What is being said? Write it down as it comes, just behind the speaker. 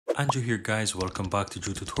Andrew here guys, welcome back to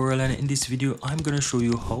Drew Tutorial, and in this video I'm gonna show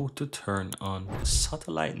you how to turn on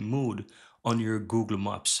satellite mode on your Google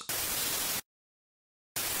Maps.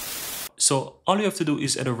 So all you have to do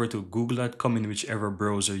is head over to google.com in whichever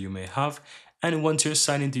browser you may have, and once you're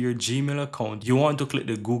signed into your Gmail account, you want to click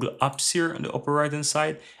the Google Apps here on the upper right hand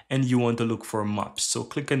side, and you want to look for Maps. So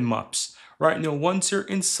click on Maps. Right now, once you're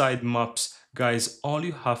inside Maps, guys, all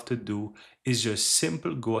you have to do is just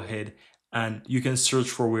simple go ahead and you can search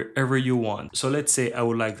for wherever you want. So let's say I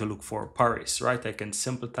would like to look for Paris, right? I can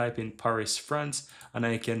simply type in Paris, France, and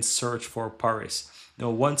I can search for Paris. Now,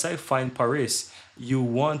 once I find Paris, you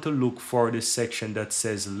want to look for the section that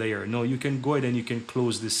says layer. Now, you can go ahead and you can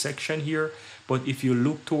close this section here, but if you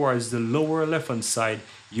look towards the lower left hand side,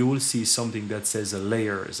 you will see something that says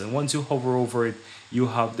layers. And once you hover over it, you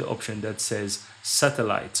have the option that says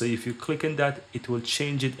satellite. So if you click on that, it will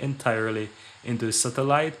change it entirely into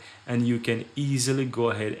satellite, and you can easily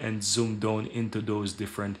go ahead and zoom down into those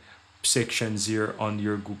different sections here on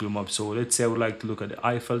your Google Maps. So let's say I would like to look at the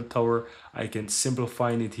Eiffel Tower. I can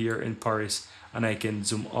simplify it here in Paris, and I can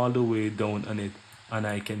zoom all the way down on it and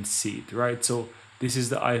I can see it, right? So this is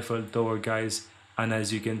the Eiffel Tower, guys, and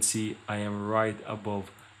as you can see, I am right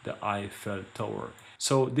above the Eiffel Tower.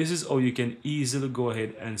 So this is how you can easily go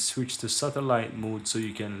ahead and switch to satellite mode so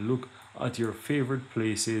you can look at your favorite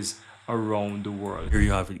places around the world. Here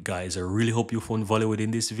you have it, guys. I really hope you found value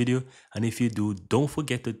within this video, and if you do, don't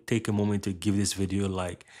forget to take a moment to give this video a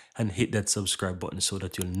like and hit that subscribe button so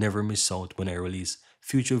that you'll never miss out when I release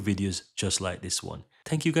future videos just like this one.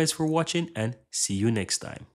 Thank you guys for watching, and see you next time.